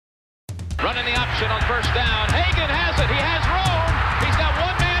Running the option on first down. Hagan has it. He has room. He's got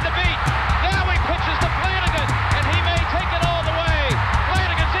one man to beat. Now he pitches to Flanagan, and he may take it all the way.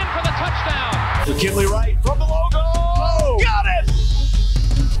 Flanagan's in for the touchdown. McKinley Wright from the logo. Oh, got it!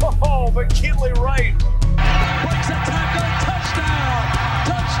 Oh, McKinley Wright. Breaks a tackle. Touchdown.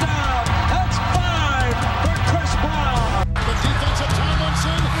 Touchdown. That's 5 for Chris Brown. The defense of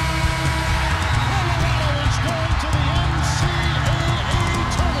Tomlinson. Colorado is going to the NCAA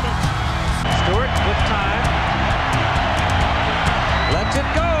tournament. Stewart with time. Lets it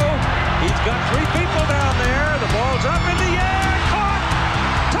go. He's got 3 people down there. The ball's up in the air. Caught.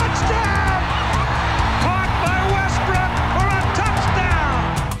 Touchdown. Caught by Westbrook for a touchdown.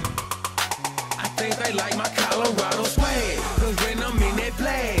 I think they like my Colorado swag. Cause when I'm in that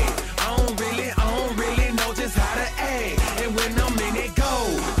flag, I don't really know just how to act. And when I'm in it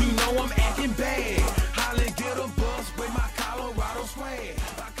go, you know I'm acting bad. Holly get a bus with my Colorado swag.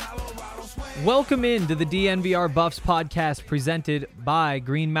 Welcome into the DNVR Buffs podcast presented by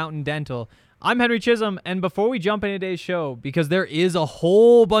Green Mountain Dental. I'm Henry Chisholm, and before we jump into today's show, because there is a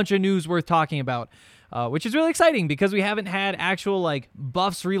whole bunch of news worth talking about, which is really exciting because we haven't had actual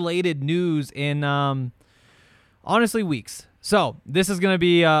Buffs-related news in, honestly, weeks. So this is going to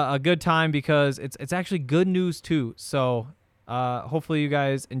be a good time because it's actually good news too. So hopefully you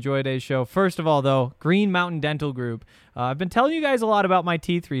guys enjoy today's show. First of all, though, Green Mountain Dental Group. I've been telling you guys a lot about my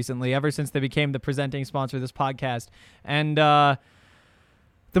teeth recently, ever since they became the presenting sponsor of this podcast. And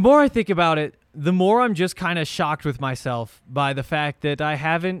the more I think about it, the more I'm just kind of shocked with myself by the fact that I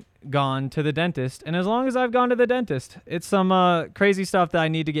haven't gone to the dentist. And as long as I've gone to the dentist, it's some crazy stuff that I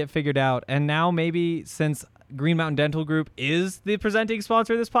need to get figured out. And now maybe since Green Mountain Dental Group is the presenting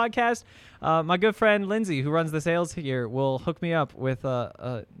sponsor of this podcast, my good friend Lindsay, who runs the sales here, will hook me up with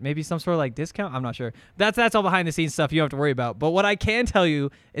maybe some sort of discount. I'm not sure. That's all behind the scenes stuff you don't have to worry about. But what I can tell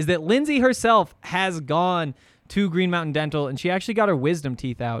you is that Lindsay herself has gone to Green Mountain Dental, and she actually got her wisdom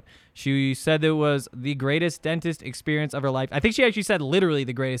teeth out. She said it was the greatest dentist experience of her life. I think she actually said literally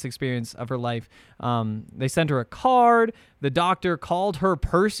the greatest experience of her life. They sent her a card. The doctor called her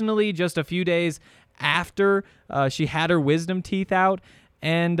personally just a few days after she had her wisdom teeth out.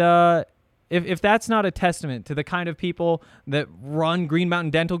 And if that's not a testament to the kind of people that run Green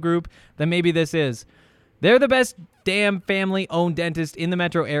Mountain Dental Group, then maybe this is. They're the best damn family-owned dentist in the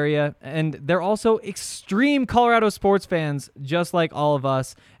metro area, and they're also extreme Colorado sports fans, just like all of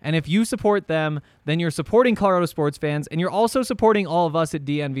us. And if you support them, then you're supporting Colorado sports fans, and you're also supporting all of us at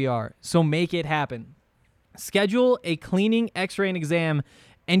DNVR. So make it happen. Schedule a cleaning, x-ray, and exam,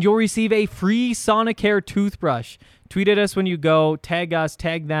 and you'll receive a free Sonicare toothbrush. Tweet at us when you go, tag us,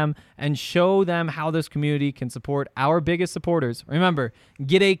 tag them, and show them how this community can support our biggest supporters. Remember,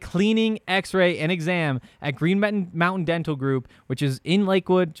 get a cleaning, x-ray, and exam at Green Mountain Dental Group, which is in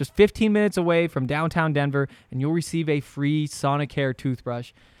Lakewood, just 15 minutes away from downtown Denver, and you'll receive a free Sonicare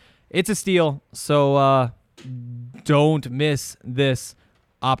toothbrush. It's a steal, so don't miss this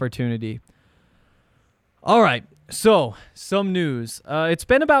opportunity. All right. So, some news. It's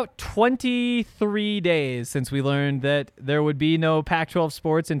been about 23 days since we learned that there would be no Pac-12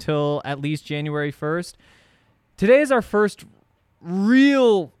 sports until at least January 1st. Today is our first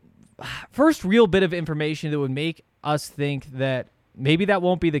real bit of information that would make us think that maybe that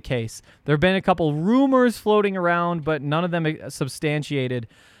won't be the case. There have been a couple rumors floating around, but none of them substantiated.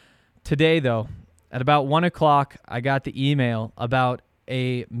 Today, though, at about 1 o'clock, I got the email about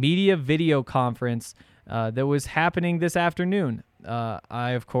a media video conference that was happening this afternoon. I,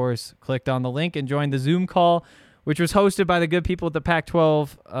 of course, clicked on the link and joined the Zoom call, which was hosted by the good people at the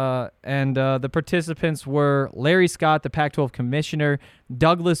Pac-12, and the participants were Larry Scott, the Pac-12 commissioner,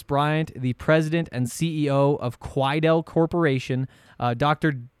 Douglas Bryant, the president and CEO of Quidel Corporation,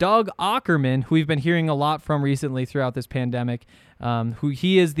 Dr. Doug Ackerman, who we've been hearing a lot from recently throughout this pandemic,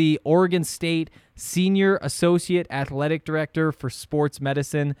 he is the Oregon State Senior Associate Athletic Director for Sports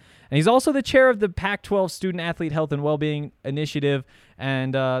Medicine, and he's also the chair of the Pac-12 Student Athlete Health and Wellbeing Initiative,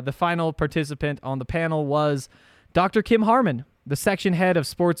 and the final participant on the panel was Dr. Kim Harmon, the section head of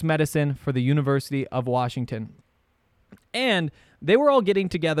sports medicine for the University of Washington. And they were all getting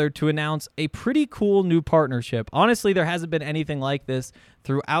together to announce a pretty cool new partnership. Honestly, there hasn't been anything like this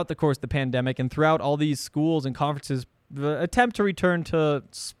throughout the course of the pandemic and throughout all these schools and conferences attempt to return to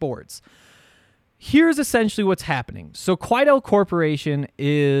sports. Here's essentially what's happening. So Quidel Corporation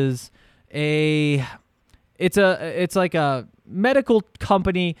is it's like a medical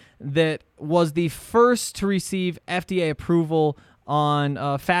company that was the first to receive FDA approval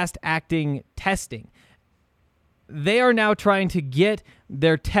on fast-acting testing. They are now trying to get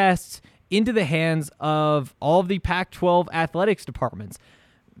their tests into the hands of all of the Pac-12 athletics departments.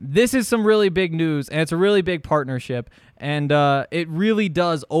 This is some really big news, and it's a really big partnership, and it really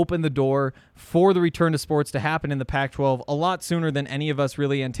does open the door for the return to sports to happen in the Pac-12 a lot sooner than any of us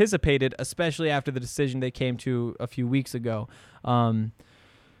really anticipated, especially after the decision they came to a few weeks ago.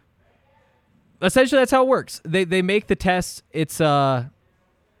 Essentially, that's how it works. They make the tests. It's a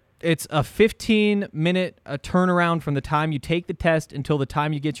 15-minute turnaround from the time you take the test until the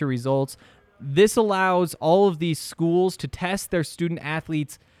time you get your results. This allows all of these schools to test their student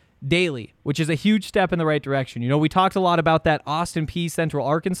athletes daily, which is a huge step in the right direction. You know, we talked a lot about that Austin Peay Central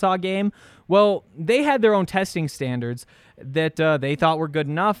Arkansas game. Well, they had their own testing standards that they thought were good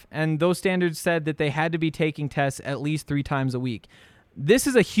enough, and those standards said that they had to be taking tests at least 3 times a week. This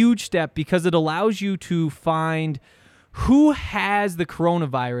is a huge step because it allows you to find who has the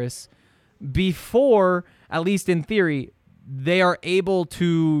coronavirus before, at least in theory, they are able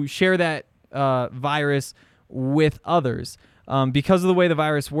to share that virus with others. Because of the way the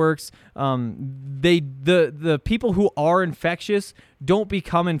virus works, the people who are infectious don't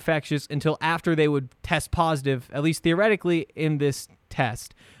become infectious until after they would test positive, at least theoretically, in this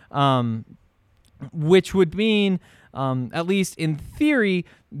test, which would mean, at least in theory,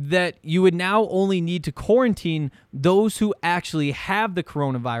 that you would now only need to quarantine those who actually have the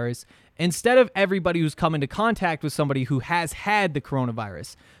coronavirus instead of everybody who's come into contact with somebody who has had the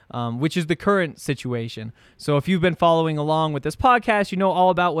coronavirus. Which is the current situation. So if you've been following along with this podcast, you know all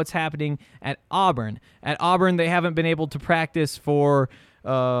about what's happening at Auburn. At Auburn, they haven't been able to practice for,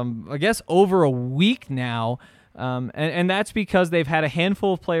 I guess, over a week now. And that's because they've had a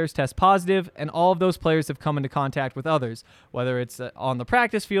handful of players test positive, and all of those players have come into contact with others, whether it's on the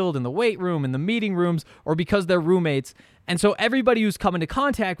practice field, in the weight room, in the meeting rooms, or because they're roommates. And so everybody who's come into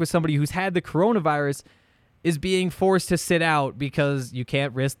contact with somebody who's had the coronavirus is being forced to sit out because you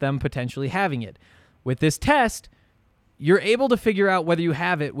can't risk them potentially having it. With this test, you're able to figure out whether you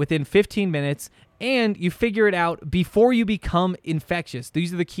have it within 15 minutes, and you figure it out before you become infectious.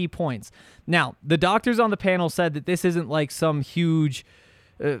 These are the key points. Now, the doctors on the panel said that this isn't like some huge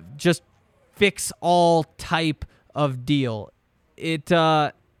just fix-all type of deal. They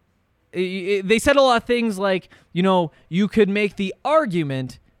said a lot of things like, you know, you could make the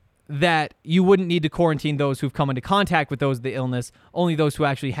argument that you wouldn't need to quarantine those who've come into contact with those with the illness, only those who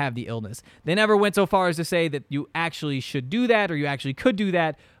actually have the illness. They never went so far as to say that you actually should do that or you actually could do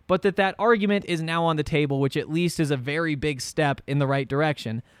that, but that argument is now on the table, which at least is a very big step in the right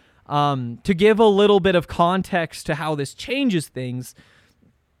direction. To give a little bit of context to how this changes things,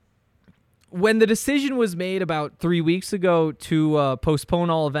 when the decision was made about 3 weeks ago to postpone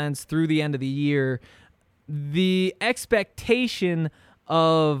all events through the end of the year, the expectation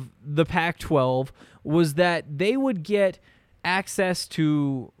of the Pac-12 was that they would get access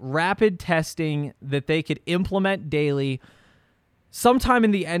to rapid testing that they could implement daily sometime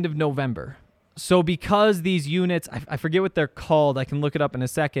in the end of November. So because these units, I forget what they're called, I can look it up in a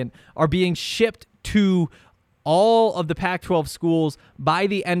second, are being shipped to all of the Pac-12 schools by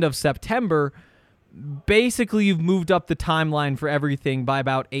the end of September, basically you've moved up the timeline for everything by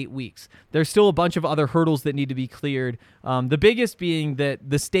about 8 weeks. There's still a bunch of other hurdles that need to be cleared. The biggest being that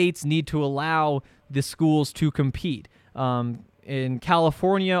the states need to allow the schools to compete. In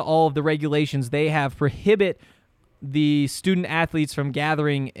California, all of the regulations they have prohibit the student athletes from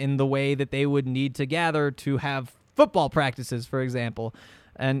gathering in the way that they would need to gather to have football practices, for example.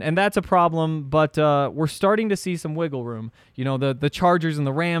 And that's a problem, but we're starting to see some wiggle room. You know, the Chargers and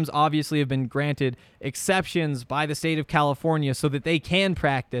the Rams obviously have been granted exceptions by the state of California so that they can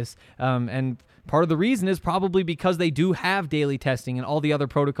practice. And part of the reason is probably because they do have daily testing and all the other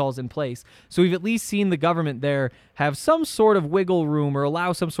protocols in place. So we've at least seen the government there have some sort of wiggle room or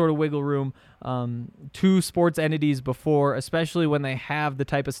allow some sort of wiggle room to sports entities before, especially when they have the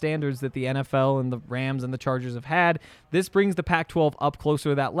type of standards that the NFL and the Rams and the Chargers have had. This brings the Pac-12 up closer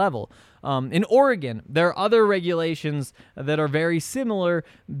to that level. In Oregon, there are other regulations that are very similar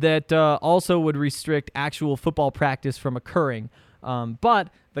that also would restrict actual football practice from occurring. But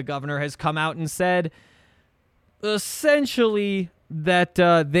the governor has come out and said essentially that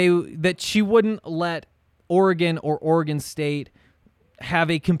that she wouldn't let Oregon or Oregon State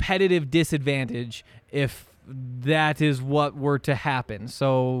have a competitive disadvantage if that is what were to happen.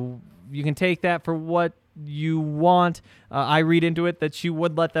 So you can take that for what you want. I read into it that she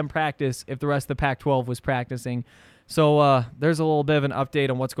would let them practice if the rest of the Pac-12 was practicing. So there's a little bit of an update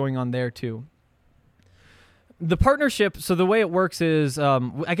on what's going on there too. The partnership, so the way it works is,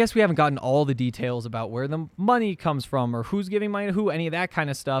 I guess we haven't gotten all the details about where the money comes from or who's giving money to who, any of that kind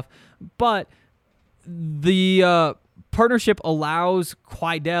of stuff. But the partnership allows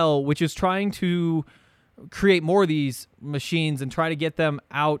Quidel, which is trying to create more of these machines and try to get them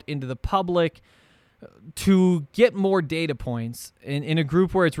out into the public to get more data points in a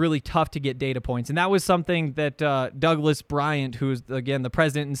group where it's really tough to get data points. And that was something that Douglas Bryant, who is, again, the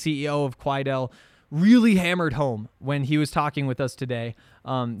president and CEO of Quidel, really hammered home when he was talking with us today,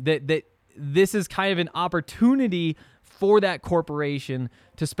 that this is kind of an opportunity for that corporation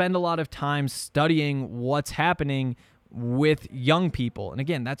to spend a lot of time studying what's happening with young people. And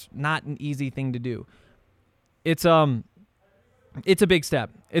again, that's not an easy thing to do. It's a big step.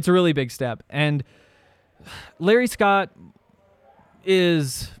 It's a really big step. And Larry Scott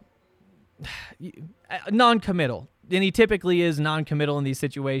is non-committal, and he typically is non-committal in these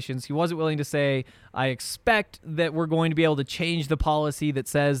situations. He wasn't willing to say, I expect that we're going to be able to change the policy that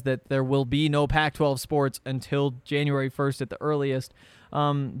says that there will be no Pac-12 sports until January 1st at the earliest.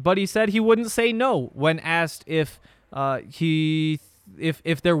 But he said he wouldn't say no when asked if there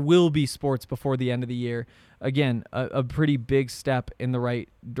will be sports before the end of the year. Again, a pretty big step in the right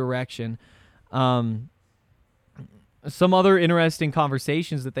direction. Some other interesting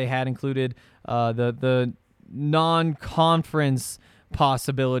conversations that they had included the non-conference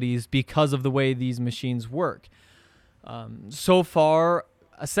possibilities because of the way these machines work. So far,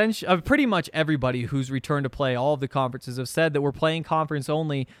 essentially, pretty much everybody who's returned to play, all of the conferences have said that we're playing conference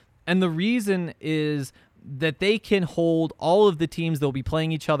only, and the reason is that they can hold all of the teams that will be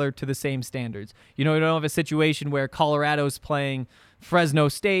playing each other to the same standards. You don't have a situation where Colorado's playing Fresno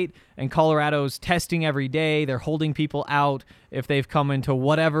State and Colorado's testing every day. They're holding people out if they've come into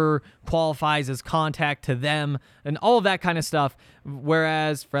whatever qualifies as contact to them and all of that kind of stuff.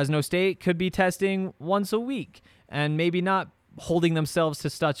 Whereas Fresno State could be testing once a week and maybe not holding themselves to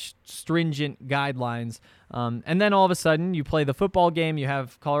such stringent guidelines. And then all of a sudden you play the football game, you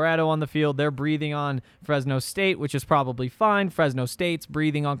have Colorado on the field, they're breathing on Fresno State, which is probably fine. Fresno State's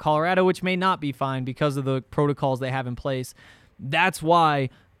breathing on Colorado, which may not be fine because of the protocols they have in place. That's why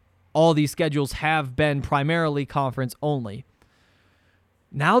all these schedules have been primarily conference only.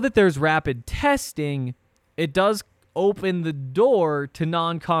 Now that there's rapid testing, it does open the door to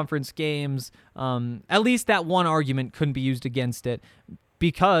non-conference games. At least that one argument couldn't be used against it,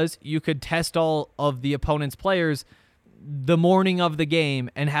 because you could test all of the opponent's players the morning of the game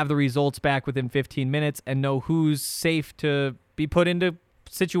and have the results back within 15 minutes and know who's safe to be put into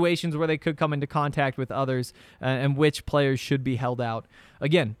situations where they could come into contact with others and which players should be held out.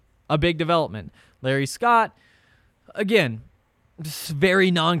 Again, a big development. Larry Scott, again, just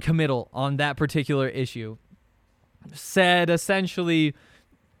very non-committal on that particular issue. Said essentially,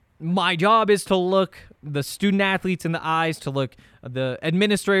 my job is to look the student athletes in the eyes, to look the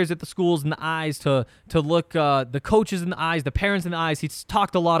administrators at the schools in the eyes, to look the coaches in the eyes, the parents in the eyes. He's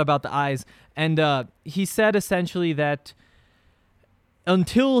talked a lot about the eyes, and he said essentially that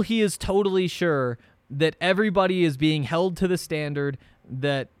until he is totally sure that everybody is being held to the standard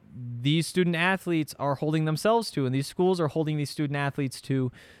that these student athletes are holding themselves to and these schools are holding these student athletes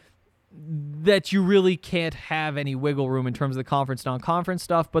to, that you really can't have any wiggle room in terms of the conference, non-conference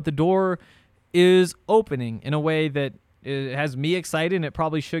stuff. But the door is opening in a way that it has me excited, and it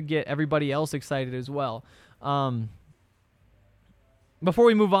probably should get everybody else excited as well. Before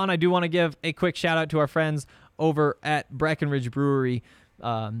we move on, I do want to give a quick shout out to our friends over at Breckenridge Brewery.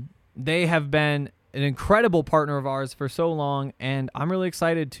 They have been an incredible partner of ours for so long, and I'm really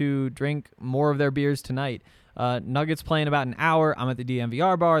excited to drink more of their beers tonight. Nuggets play in about an hour. I'm at the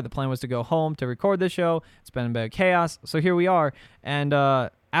DNVR bar. The plan was to go home to record this show. It's been a bit of chaos, so here we are. And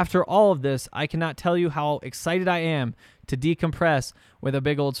after all of this, I cannot tell you how excited I am to decompress with a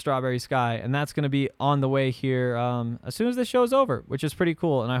big old strawberry sky, and that's going to be on the way here as soon as the show's over, which is pretty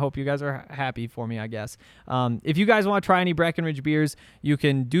cool, and I hope you guys are happy for me, I guess. If you guys want to try any Breckenridge beers, you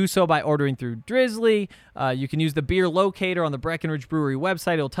can do so by ordering through Drizzly. You can use the beer locator on the Breckenridge Brewery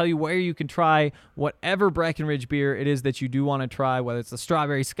website. It'll tell you where you can try whatever Breckenridge beer it is that you do want to try, whether it's the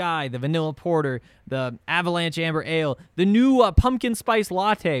Strawberry Sky, the Vanilla Porter, the Avalanche Amber Ale, the new Pumpkin Spice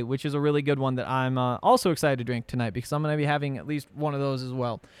Latte, which is a really good one that I'm also excited to drink tonight because I'm going to be having at least one of those as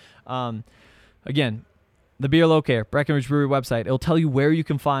well. Again, the beer locator, Breckenridge Brewery website. It'll tell you where you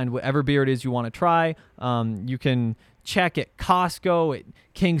can find whatever beer it is you want to try. You can check at Costco, at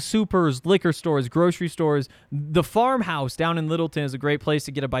King Soopers, liquor stores, grocery stores. The Farmhouse down in Littleton is a great place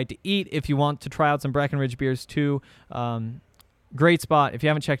to get a bite to eat if you want to try out some Breckenridge beers too. Great spot. If you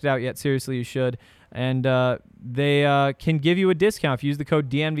haven't checked it out yet, seriously, you should. And they can give you a discount if you use the code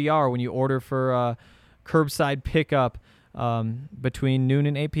DNVR when you order for curbside pickup between noon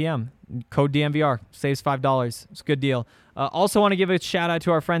and 8 p.m. Code DNVR saves $5. It's a good deal. Also want to give a shout out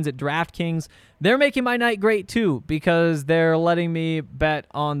to our friends at DraftKings. They're making my night great too because they're letting me bet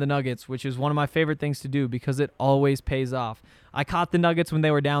on the Nuggets, which is one of my favorite things to do because it always pays off. I caught the Nuggets when they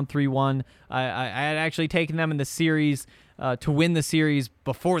were down 3-1. I had actually taken them in the series to win the series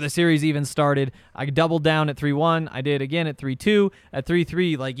before the series even started. I doubled down at 3-1. I did again at 3-2. At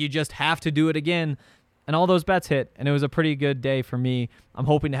 3-3, like you just have to do it again. And all those bets hit, and it was a pretty good day for me. I'm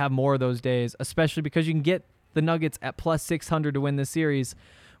hoping to have more of those days, especially because you can get the Nuggets at plus 600 to win this series,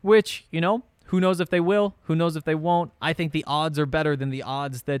 which, who knows if they will, who knows if they won't. I think the odds are better than the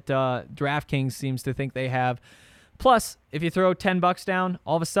odds that DraftKings seems to think they have. Plus, if you throw $10 down,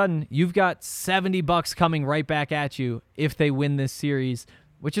 all of a sudden, you've got $70 coming right back at you if they win this series,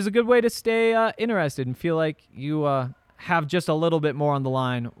 which is a good way to stay interested and feel like you have just a little bit more on the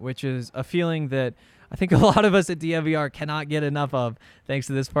line, which is a feeling that I think a lot of us at DNVR cannot get enough of thanks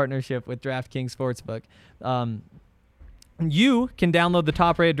to this partnership with DraftKings Sportsbook. You can download the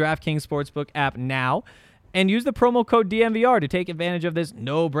top-rated DraftKings Sportsbook app now and use the promo code DNVR to take advantage of this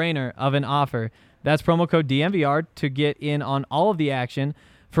no-brainer of an offer. That's promo code DNVR to get in on all of the action.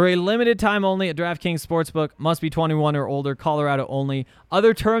 For a limited time only at DraftKings Sportsbook, must be 21 or older, Colorado only.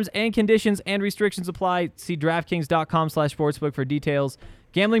 Other terms and conditions and restrictions apply. See DraftKings.com/sportsbook for details.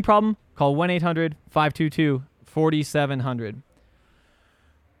 Gambling problem? Call 1-800-522-4700.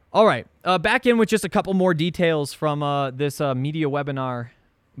 All right, back in with just a couple more details from this media webinar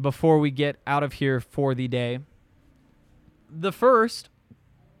before we get out of here for the day. The first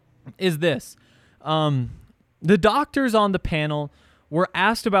is this. The doctors on the panel were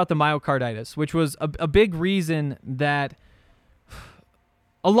asked about the myocarditis, which was a big reason that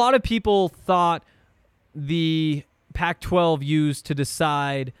a lot of people thought the Pac-12 used to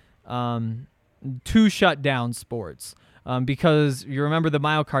decide to shut down sports. Because you remember the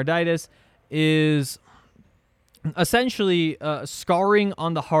myocarditis is essentially scarring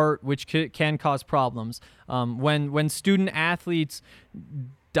on the heart, which can cause problems. When student athletes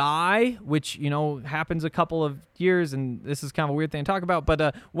die, which happens a couple of years, and this is kind of a weird thing to talk about,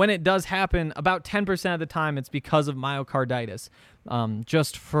 but when it does happen, about 10% of the time it's because of myocarditis.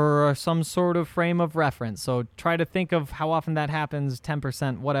 Just for some sort of frame of reference. So try to think of how often that happens,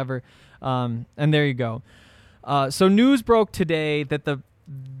 10%, whatever, and there you go. So news broke today that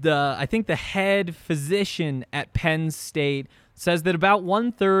I think the head physician at Penn State says that about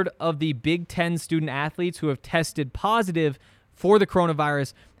 1/3 of the Big Ten student athletes who have tested positive for the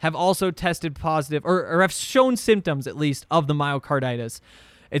coronavirus have also tested positive or have shown symptoms, at least, of the myocarditis.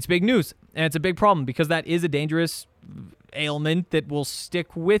 It's big news, and it's a big problem because that is a dangerous ailment that will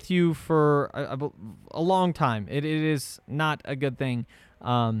stick with you for a long time. It is not a good thing.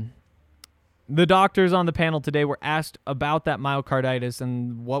 The doctors on the panel today were asked about that myocarditis,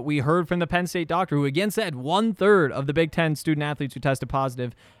 and what we heard from the Penn State doctor, who again said 1/3 of the Big Ten student athletes who tested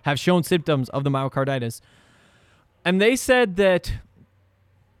positive have shown symptoms of the myocarditis. And they said that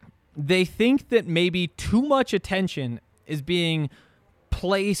they think that maybe too much attention is being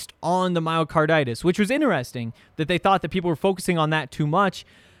placed on the myocarditis, which was interesting, that they thought that people were focusing on that too much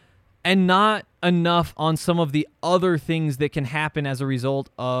and not enough on some of the other things that can happen as a result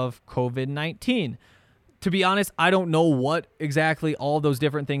of COVID-19. To be honest, I don't know what exactly all those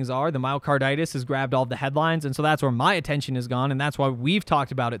different things are. The myocarditis has grabbed all the headlines, and so that's where my attention has gone, and that's why we've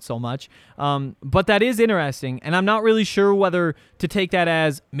talked about it so much. But that is interesting, and I'm not really sure whether to take that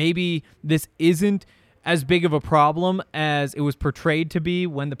as maybe this isn't as big of a problem as it was portrayed to be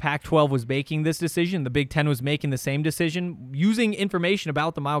when the Pac-12 was making this decision. The Big Ten was making the same decision using information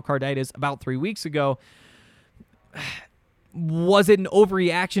about the myocarditis about 3 weeks ago. Was it an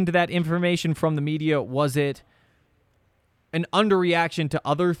overreaction to that information from the media? Was it an underreaction to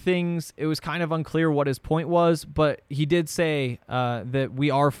other things? It was kind of unclear what his point was, but he did say that we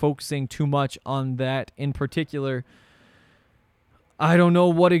are focusing too much on that in particular. I don't know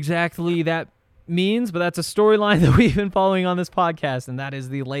what exactly that means, but that's a storyline that we've been following on this podcast, and that is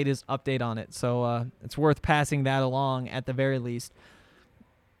the latest update on it. So it's worth passing that along at the very least.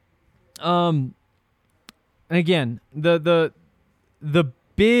 And again, the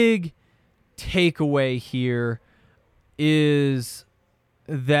big takeaway here is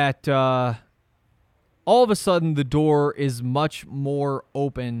that all of a sudden the door is much more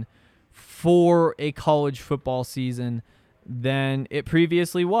open for a college football season than it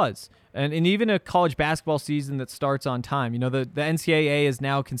previously was. And even a college basketball season that starts on time. The NCAA is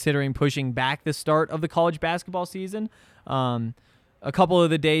now considering pushing back the start of the college basketball season. A couple of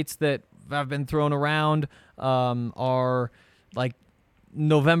the dates that have been thrown around are like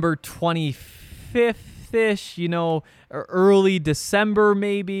November 25th-ish, or early December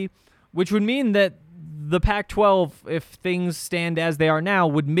maybe, which would mean that the Pac-12, if things stand as they are now,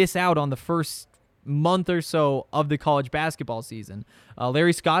 would miss out on the first month or so of the college basketball season.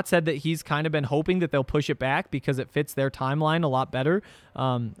 Larry Scott said that he's kind of been hoping that they'll push it back because it fits their timeline a lot better.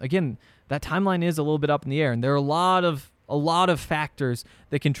 Again, that timeline is a little bit up in the air, and there are a lot of factors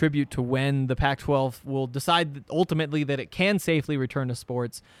that contribute to when the Pac-12 will decide ultimately that it can safely return to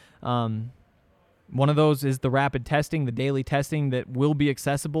sports. One of those is the rapid testing, the daily testing that will be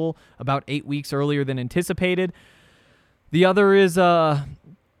accessible about 8 weeks earlier than anticipated. The other is the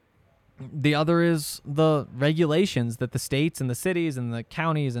regulations that the states and the cities and the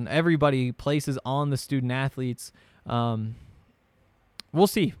counties and everybody places on the student athletes. We'll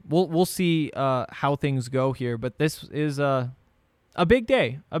see. We'll see how things go here, but this is a big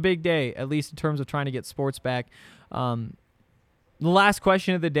day, at least in terms of trying to get sports back. The last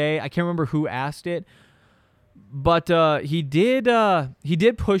question of the day, I can't remember who asked it, but he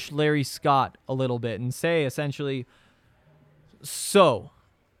did push Larry Scott a little bit and say essentially, so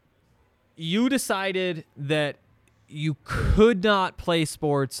you decided that you could not play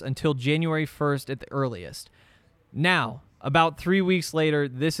sports until January 1st at the earliest. Now, about 3 weeks later,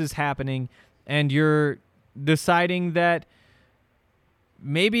 this is happening, and you're deciding that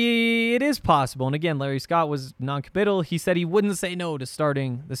maybe it is possible. And again, Larry Scott was non-committal. He said he wouldn't say no to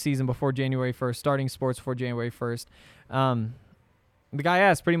starting the season before January 1st, starting sports before January 1st. The guy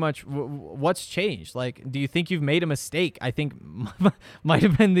asked pretty much, what's changed? Like, do you think you've made a mistake? I think might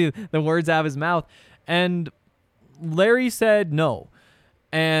have been the words out of his mouth. And Larry said no.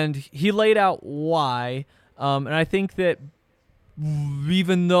 And he laid out why. And I think that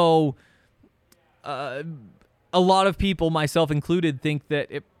even though a lot of people, myself included, think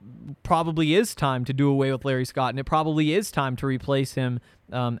that it probably is time to do away with Larry Scott, and it probably is time to replace him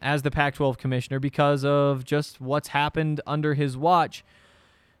as the Pac-12 commissioner because of just what's happened under his watch.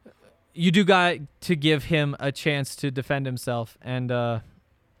 You do got to give him a chance to defend himself. And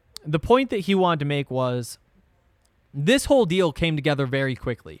the point that he wanted to make was this whole deal came together very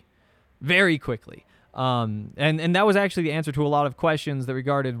quickly. Very quickly. And that was actually the answer to a lot of questions that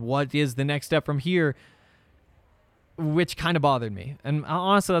regarded what is the next step from here, which kind of bothered me. And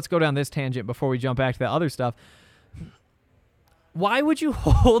honestly, let's go down this tangent before we jump back to the other stuff. Why would you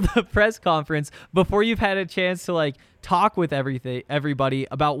hold a press conference before you've had a chance to talk with everybody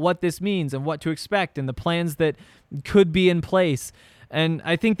about what this means and what to expect and the plans that could be in place? And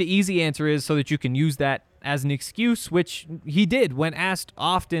I think the easy answer is so that you can use that as an excuse, which he did when asked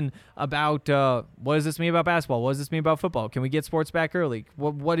often about what does this mean about basketball? What does this mean about football? Can we get sports back early?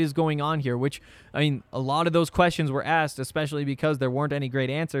 What is going on here? Which, I mean, a lot of those questions were asked, especially because there weren't any great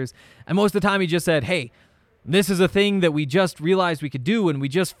answers. And most of the time he just said, hey, this is a thing that we just realized we could do, and we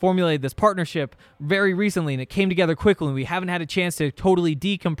just formulated this partnership very recently, and it came together quickly, and we haven't had a chance to totally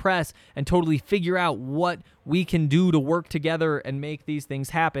decompress and totally figure out what we can do to work together and make these things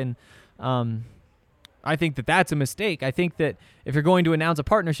happen. I think that that's a mistake. I think that if you're going to announce a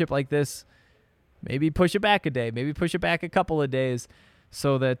partnership like this, maybe push it back a day, maybe push it back a couple of days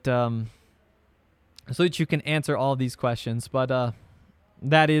so that you can answer all of these questions. But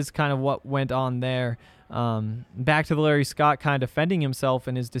that is kind of what went on there. Back to the Larry Scott kind of defending himself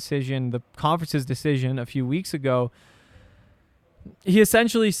in his decision, the conference's decision a few weeks ago. He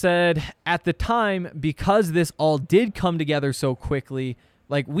essentially said at the time, because this all did come together so quickly,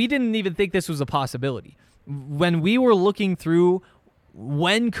 we didn't even think this was a possibility. When we were looking through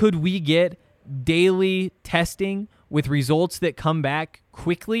when could we get daily testing with results that come back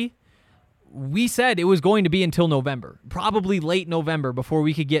quickly, we said it was going to be until November, probably late November, before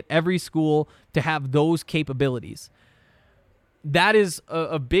we could get every school to have those capabilities. That is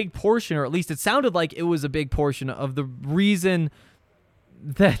a big portion, or at least it sounded like it was a big portion of the reason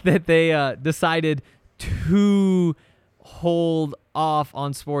that they decided to hold off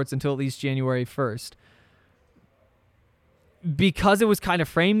on sports until at least January 1st. Because it was kind of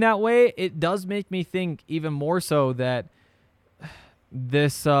framed that way, it does make me think even more so that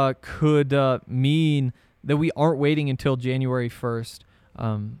this could mean that we aren't waiting until January 1st.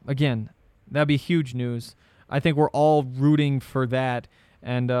 Again, that'd be huge news. I think we're all rooting for that,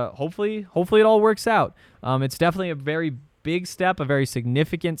 and hopefully it all works out. It's definitely a very big step, a very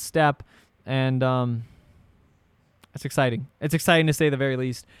significant step, and it's exciting. It's exciting to say the very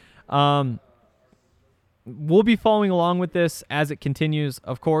least. We'll be following along with this as it continues,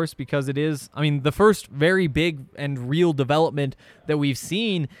 of course, because it is, the first very big and real development that we've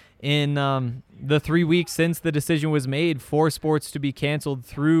seen in the 3 weeks since the decision was made for sports to be canceled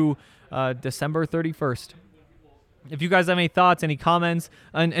through December 31st. If you guys have any thoughts, any comments,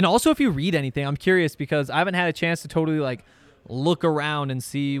 and also if you read anything, I'm curious because I haven't had a chance to totally look around and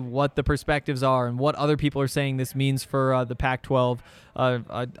see what the perspectives are and what other people are saying this means for the Pac-12.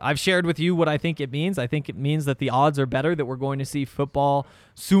 I've shared with you what I think it means. I think it means that the odds are better that we're going to see football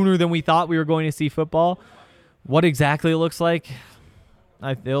sooner than we thought we were going to see football. What exactly it looks like,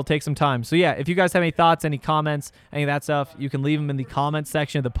 it'll take some time. So, yeah, if you guys have any thoughts, any comments, any of that stuff, you can leave them in the comments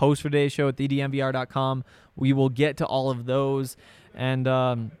section of the post for today's show at thednvr.com. We will get to all of those. And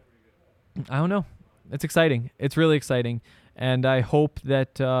I don't know. It's exciting. It's really exciting. And I hope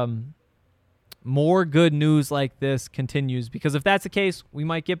that more good news like this continues, because if that's the case, we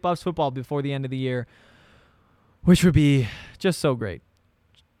might get Buffs football before the end of the year, which would be just so great.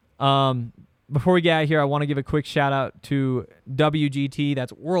 Before we get out of here, I want to give a quick shout out to WGT.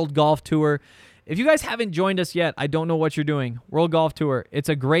 That's World Golf Tour. If you guys haven't joined us yet, I don't know what you're doing. World Golf Tour. It's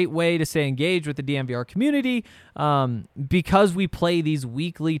a great way to stay engaged with the DNVR community because we play these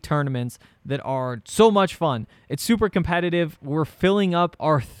weekly tournaments that are so much fun. It's super competitive. We're filling up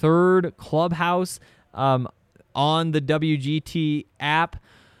our third clubhouse on the WGT app,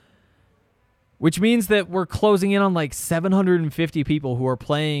 which means that we're closing in on like 750 people who are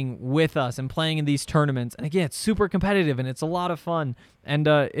playing with us and playing in these tournaments. And again, it's super competitive and it's a lot of fun. And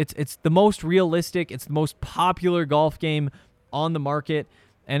it's the most realistic, it's the most popular golf game on the market.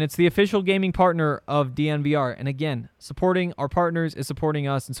 And it's the official gaming partner of DNVR. And again, supporting our partners is supporting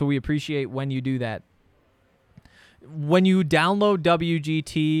us. And so we appreciate when you do that. When you download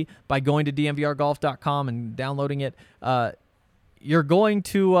WGT by going to dnvrgolf.com and downloading it, you're going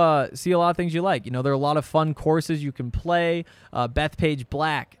to see a lot of things you like. You know, there are a lot of fun courses you can play. Bethpage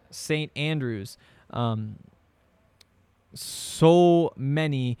Black, St. Andrews, so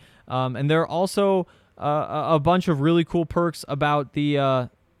many. And there are also a bunch of really cool perks about the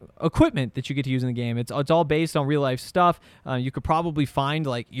equipment that you get to use in the game. It's all based on real life stuff. You could probably find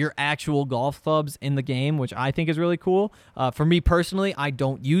like your actual golf clubs in the game, which I think is really cool. For me personally, I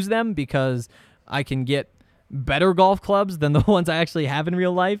don't use them because I can get better golf clubs than the ones I actually have in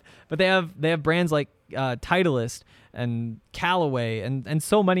real life, but they have brands like Titleist and Callaway and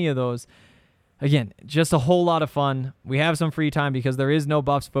so many of those. Again, just a whole lot of fun. We have some free time because there is no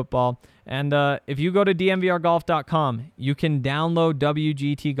Buffs football. And if you go to dnvrgolf.com, you can download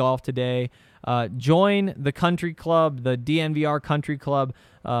WGT Golf today. Join the country club, the DNVR Country Club.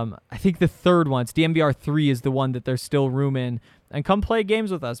 I think the third one, it's DNVR 3 is the one that there's still room in. And come play games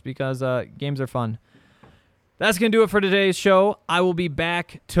with us because games are fun. That's going to do it for today's show. I will be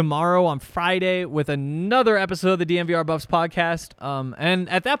back tomorrow on Friday with another episode of the DNVR Buffs podcast. And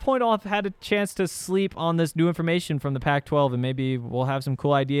at that point, I'll have had a chance to sleep on this new information from the Pac-12, and maybe we'll have some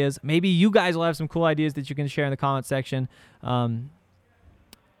cool ideas. Maybe you guys will have some cool ideas that you can share in the comment section. I'll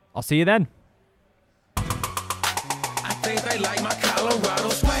see you then. I think they like my Colorado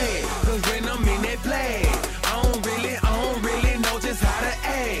swag.